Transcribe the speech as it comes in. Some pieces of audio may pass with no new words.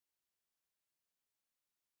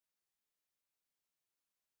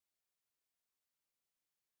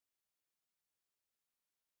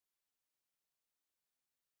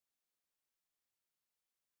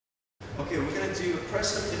going to do a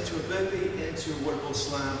press up into a burpee, into a water ball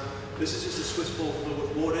slam. This is just a Swiss ball filled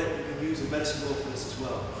with water. You can use a medicine ball for this as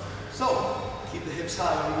well. So, keep the hips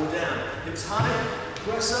high when you go down. Hips high,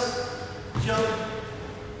 press up, jump,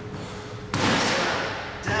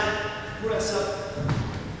 down, press up.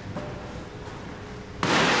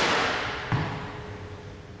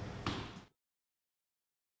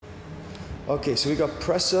 Okay, so we got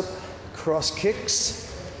press up, cross kicks.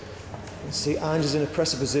 Let's see, Angie's in a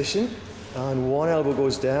press up position, and one elbow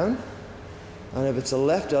goes down, and if it's a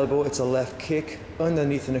left elbow, it's a left kick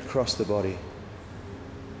underneath and across the body.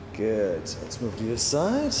 Good. So let's move to the other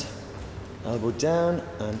side. Elbow down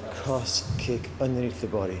and cross kick underneath the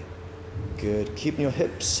body. Good. Keeping your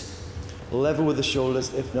hips level with the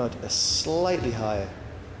shoulders, if not slightly higher.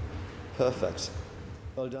 Perfect.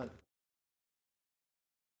 Well done.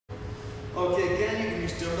 Okay, again, you can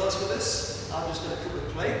use dumbbells for this. I've just got a couple of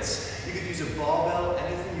plates. You could use a barbell,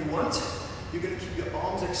 anything you want. You're going to keep your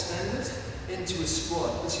arms extended into a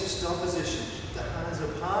squat. This is your start position. Keep the hands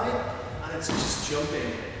up high, and it's just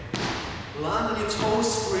jumping. Land on your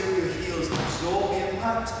toes, straighten your heels, absorb the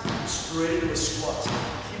impact, straight into a squat.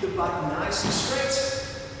 Keep the back nice and straight.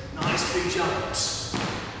 Nice big jumps.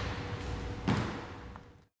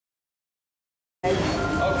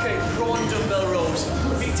 Okay, prone dumbbell rows.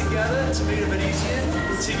 Feet together to make it a bit easier.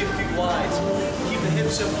 Take your feet wide. Keep the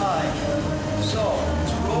hips up high. So,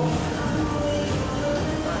 let's roll.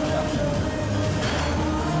 And up.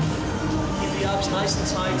 Keep the abs nice and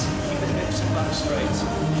tight. Keep the hips and back straight. So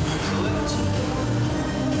lift.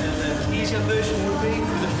 And lift. Easier version would be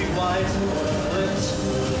with the feet wide. Lift.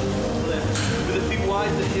 Lift. With the feet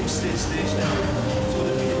wide, the hips stay stationary. So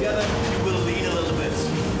with the feet together, you will lean a little bit.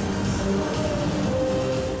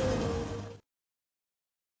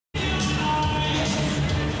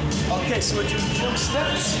 Okay, so we're doing jump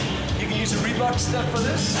steps. You can use a Reebok step for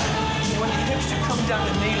this. When the hips do come down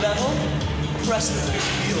to knee level, press them through the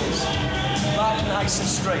heels. Back nice and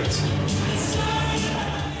straight.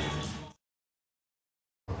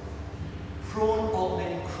 Prone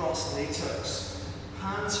alternating cross knee tucks.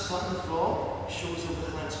 Hands flat on the floor, shoulders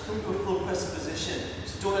over the hands. Come to a full press position.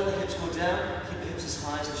 So don't let the hips go down. Keep the hips as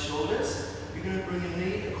high as the shoulders. You're going to bring your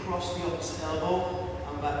knee across the opposite elbow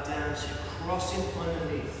and back down. So you're crossing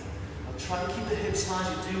underneath. Try and keep the hips high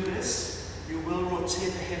as you do this. You will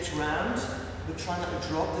rotate the hips round, but try not to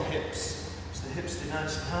drop the hips. So the hips stay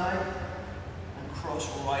nice and high and cross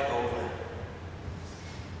right over.